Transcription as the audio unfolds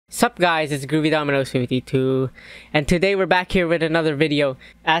Sup guys, it's Groovy Dominoes 52 and today we're back here with another video.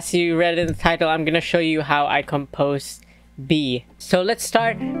 As you read in the title, I'm gonna show you how I composed B. So let's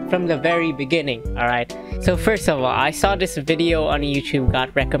start from the very beginning, alright? So first of all, I saw this video on YouTube,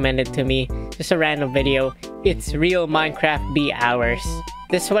 got recommended to me. Just a random video. It's Real Minecraft B Hours.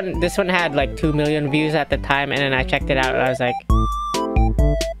 This one had like 2 million views at the time, and then I checked it out and I was like,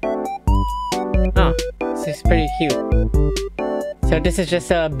 oh, this is pretty cute. So this is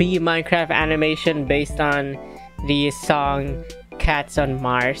just a B Minecraft animation based on the song Cats on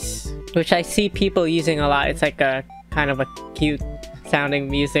Mars, which I see people using a lot. It's like a kind of a cute sounding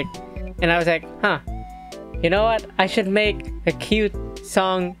music. And I was like, huh, you know what? I should make a cute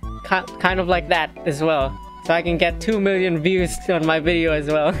song kind of like that as well. So I can get 2 million views on my video as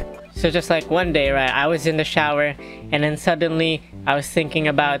well. So just like one day, right, I was in the shower and then suddenly I was thinking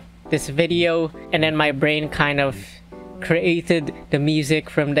about this video, and then my brain kind of created the music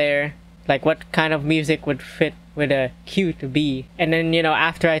from there, like what kind of music would fit with a cute bee. And then, you know,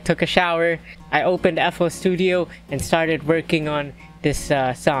 after I took a shower, I opened FL Studio and started working on this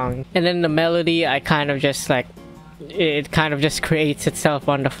song. And then the melody, I kind of just like, it kind of just creates itself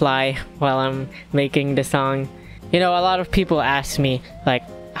on the fly while I'm making the song. You know, a lot of people ask me like,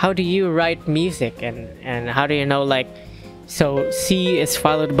 how do you write music, and how do you know, like, so C is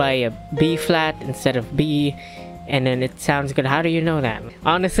followed by a B flat instead of B, and then it sounds good. How do you know that?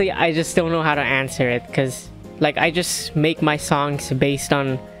 Honestly, I just don't know how to answer it, because like I just make my songs based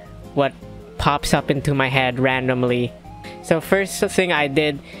on what pops up into my head randomly. So first thing I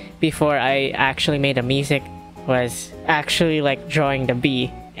did before I actually made the music was actually like drawing the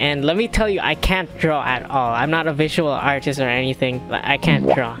bee. And let me tell you, I can't draw at all. I'm not a visual artist or anything. I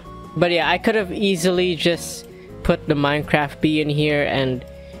can't draw. But yeah, I could have easily just put the Minecraft bee in here and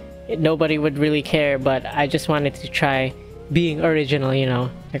nobody would really care, but I just wanted to try being original, you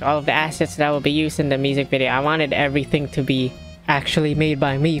know, like all of the assets that will be used in the music video. I wanted everything to be actually made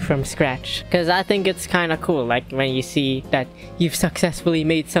by me from scratch, because I think it's kind of cool, like when you see that you've successfully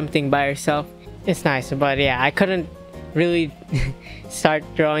made something by yourself. It's nice. But yeah, I couldn't really start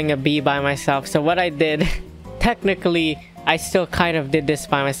drawing a bee by myself, so what I did, technically I still kind of did this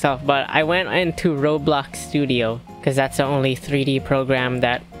by myself, but I went into Roblox Studio, because that's the only 3D program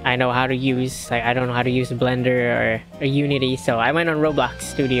that I know how to use. Like, I don't know how to use Blender or Unity, so I went on Roblox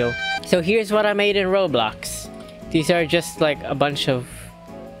Studio. So here's what I made in Roblox. These are just like a bunch of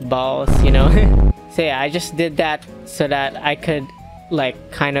balls, you know. So yeah, I just did that so that I could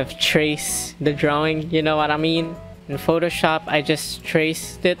like kind of trace the drawing, you know what I mean? In Photoshop, I just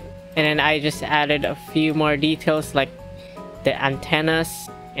traced it, and then I just added a few more details like the antennas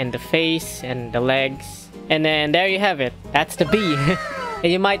and the face and the legs. And then there you have it. That's the bee.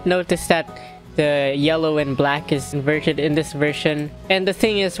 And you might notice that the yellow and black is inverted in this version. And the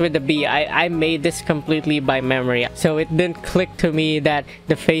thing is with the bee, I made this completely by memory. So it didn't click to me that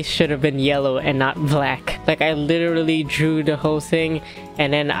the face should have been yellow and not black. Like, I literally drew the whole thing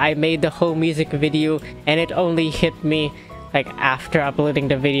and then I made the whole music video, and it only hit me like after uploading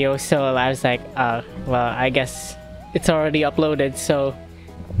the video. So I was like, well, I guess it's already uploaded. So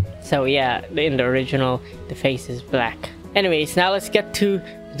yeah, in the original, the face is black. Anyways, now let's get to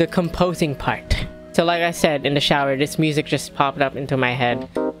the composing part. So like I said, in the shower, this music just popped up into my head.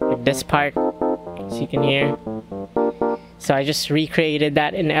 Like this part, as you can hear. So I just recreated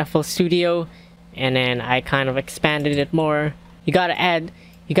that in FL Studio, and then I kind of expanded it more. You gotta add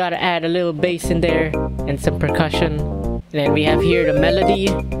a little bass in there and some percussion. And then we have here the melody.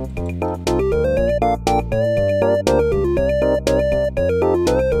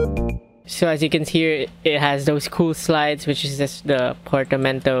 So as you can hear, it has those cool slides, which is just the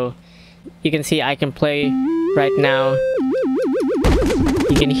portamento. You can see I can play right now.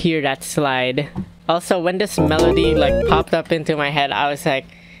 You can hear that slide. Also, when this melody like popped up into my head, I was like,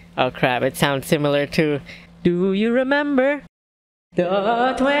 oh crap, it sounds similar to Do You Remember the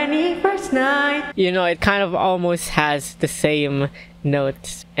 21st Night? You know, it kind of almost has the same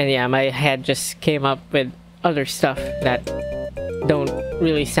notes. And yeah, my head just came up with other stuff that don't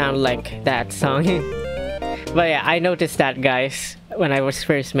really sound like that song. But yeah, I noticed that, guys, when I was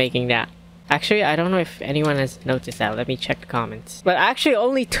first making that. Actually, I don't know if anyone has noticed that. Let me check the comments. But actually,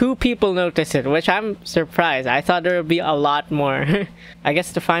 only 2 people noticed it, which I'm surprised. I thought there would be a lot more. I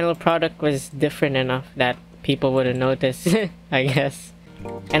guess the final product was different enough that people wouldn't notice, I guess.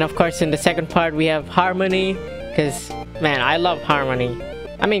 And of course, in the second part, we have harmony, because, man, I love harmony.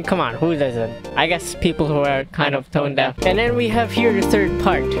 I mean, come on, who doesn't? I guess people who are kind of tone deaf. And then we have here the third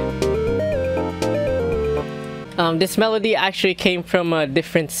part. This melody actually came from a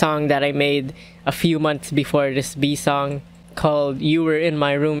different song that I made a few months before this bee song. called You Were in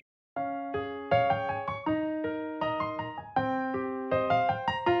My Room.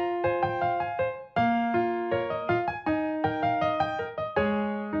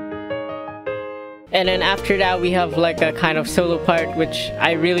 And then after that we have like a kind of solo part which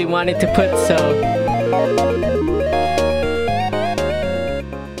I really wanted to put, so...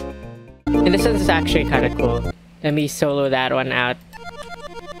 And this one's actually kind of cool. Let me solo that one out.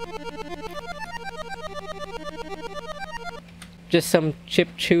 Just some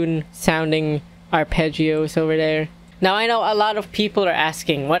chiptune sounding arpeggios over there. Now I know a lot of people are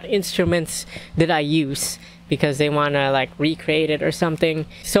asking what instruments did I use, because they want to like recreate it or something.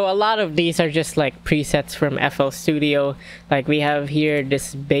 So a lot of these are just like presets from FL Studio. Like we have here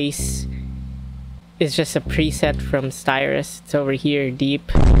this bass is just a preset from Styrus. It's over here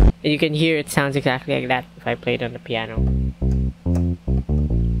deep. And you can hear it sounds exactly like that if I play it on the piano.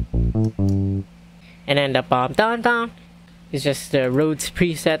 And then the bom dom dom is just the Rhodes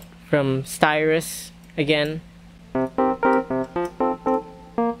preset from Styrus again.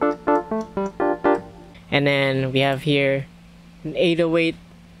 And then we have here an 808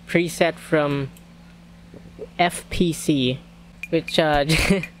 preset from FPC, which as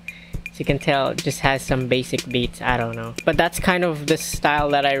you can tell just has some basic beats. I don't know, but that's kind of the style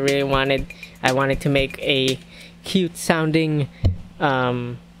that I really wanted. I wanted to make a cute sounding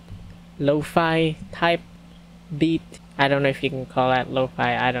lo-fi type beat. I don't know if you can call that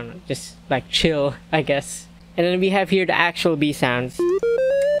lo-fi, I don't know, just like chill, I guess. And then we have here the actual B sounds,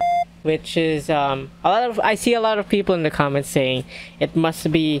 which is I see a lot of people in the comments saying it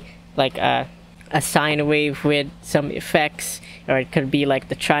must be like a sine wave with some effects, or it could be like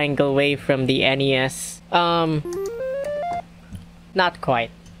the triangle wave from the NES. Not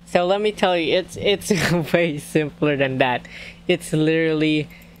quite. So let me tell you, it's way simpler than that. It's literally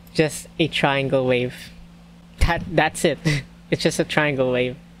just a triangle wave. That's it. It's just a triangle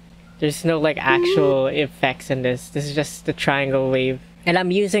wave. There's no like actual effects in this. This is just the triangle wave. And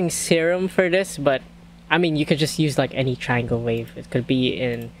I'm using Serum for this, but I mean you could just use like any triangle wave. It could be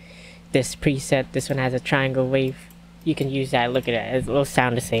in this preset. This one has a triangle wave. You can use that. Look at it. It'll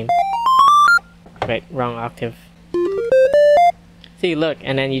sound the same. Wait, wrong octave. See, look,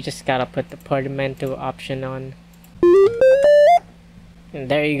 and then you just gotta put the portamento option on. And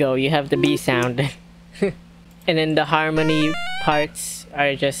there you go. You have the B sound. And then the harmony parts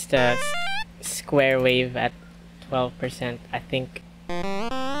are just a square wave at 12%, I think.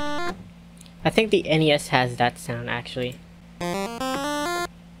 I think the NES has that sound actually.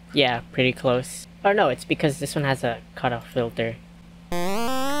 Yeah, pretty close. Or no, it's because this one has a cutoff filter.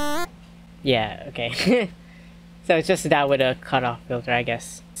 Yeah, okay. So it's just that with a cutoff filter, I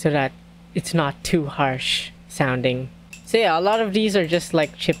guess, so that it's not too harsh sounding. So yeah, a lot of these are just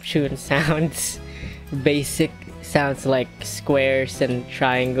like chiptune sounds. Basic sounds like squares and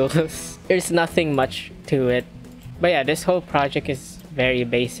triangles. There's nothing much to it. But yeah, this whole project is very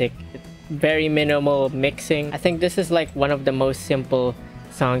basic. Very minimal mixing. I think this is like one of the most simple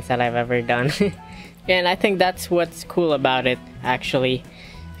songs that I've ever done. And I think that's what's cool about it actually,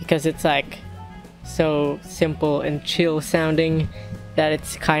 because it's like so simple and chill sounding that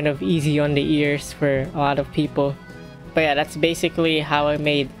it's kind of easy on the ears for a lot of people. But yeah, that's basically how I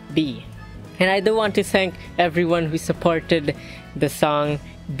made B. And I do want to thank everyone who supported the song.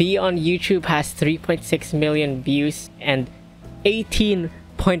 B on YouTube has 3.6 million views and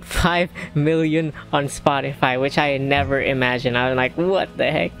 18.5 million on Spotify, which I never imagined. I was like, what the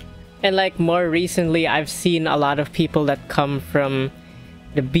heck? And like more recently, I've seen a lot of people that come from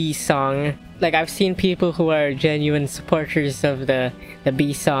the B song. Like I've seen people who are genuine supporters of the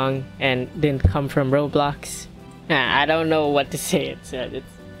B song and didn't come from Roblox. I don't know what to say. It's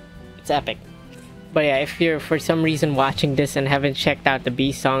epic. But yeah, if you're for some reason watching this and haven't checked out the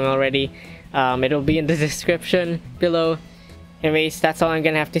B song already, it'll be in the description below. Anyways, that's all I'm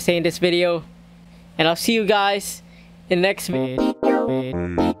gonna have to say in this video, and I'll see you guys in the next video.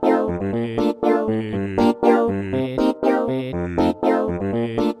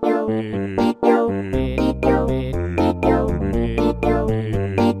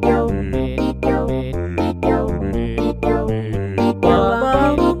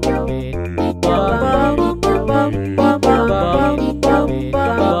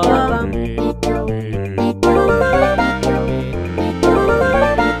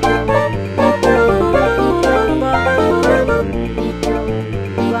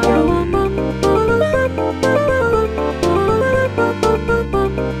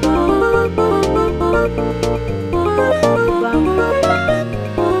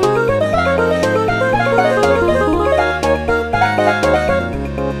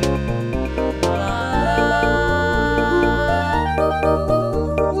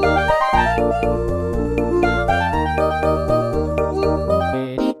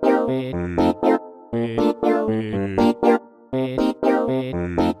 Wait.